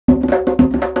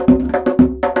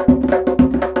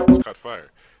It's caught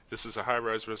fire. This is a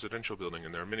high-rise residential building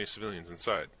and there are many civilians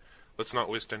inside. Let's not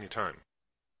waste any time.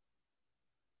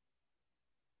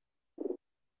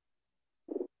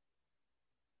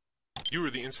 You are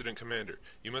the incident commander.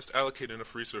 You must allocate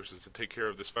enough resources to take care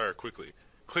of this fire quickly.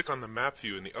 Click on the map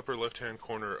view in the upper left-hand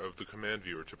corner of the command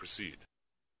viewer to proceed.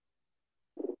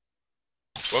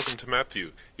 Welcome to Map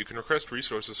View. You can request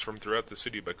resources from throughout the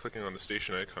city by clicking on the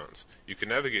station icons. You can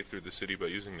navigate through the city by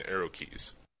using the arrow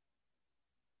keys.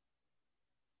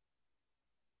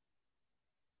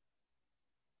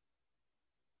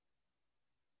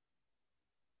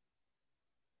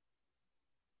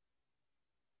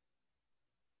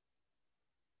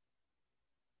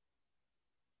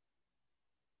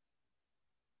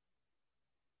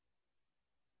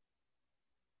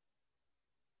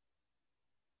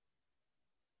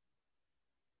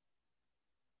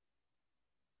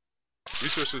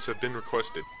 Resources have been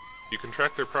requested. You can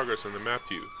track their progress in the map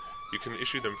view. You can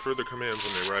issue them further commands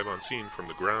when they arrive on scene from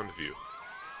the ground view.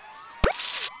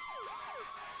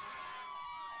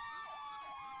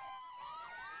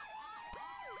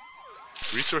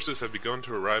 Resources have begun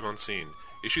to arrive on scene.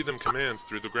 Issue them commands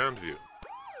through the ground view.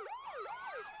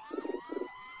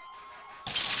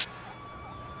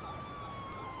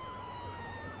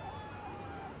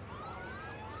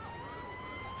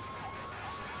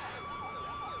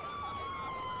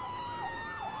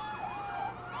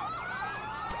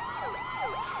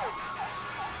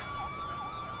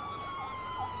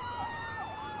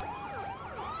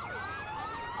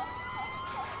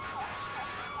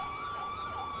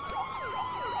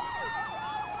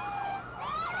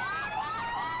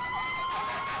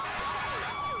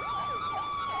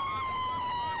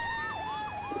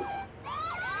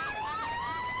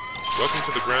 Welcome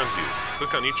to the ground view.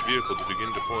 Click on each vehicle to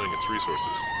begin deploying its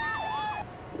resources.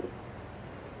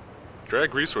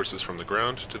 Drag resources from the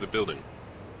ground to the building.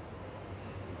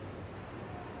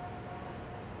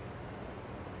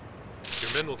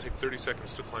 Your men will take 30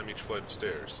 seconds to climb each flight of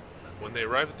stairs. When they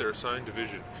arrive at their assigned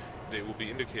division, they will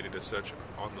be indicated as such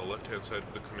on the left-hand side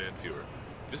of the command viewer.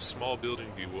 This small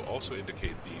building view will also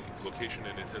indicate the location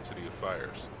and intensity of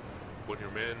fires. When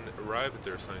your men arrive at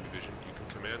their assigned division, you can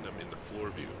command them in the floor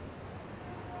view.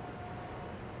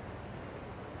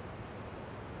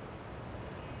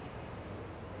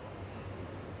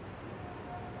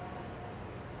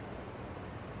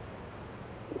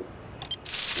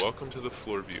 Welcome to the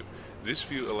floor view. This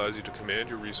view allows you to command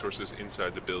your resources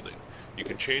inside the building. You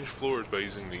can change floors by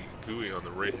using the GUI on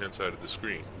the right-hand side of the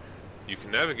screen. You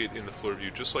can navigate in the floor view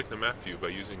just like the map view by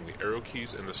using the arrow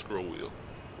keys and the scroll wheel.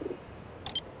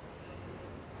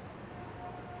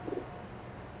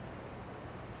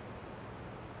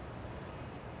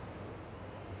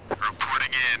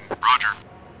 Reporting in. Roger.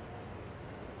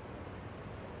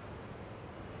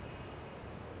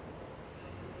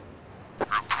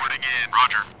 Reporting in.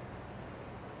 Roger.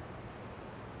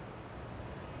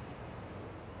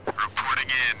 Reporting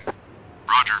in.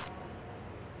 Roger.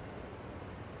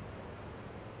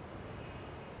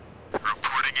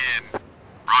 Reporting in.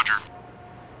 Roger.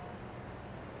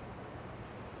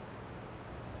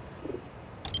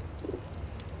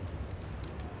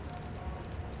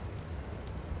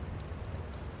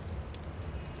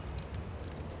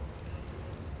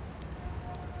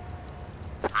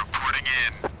 Reporting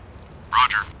in.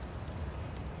 Roger.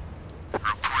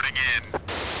 Reporting in.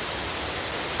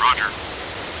 Roger.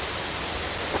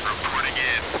 Reporting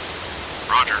in.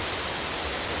 Roger.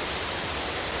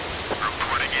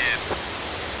 Reporting in.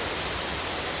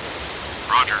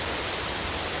 Roger.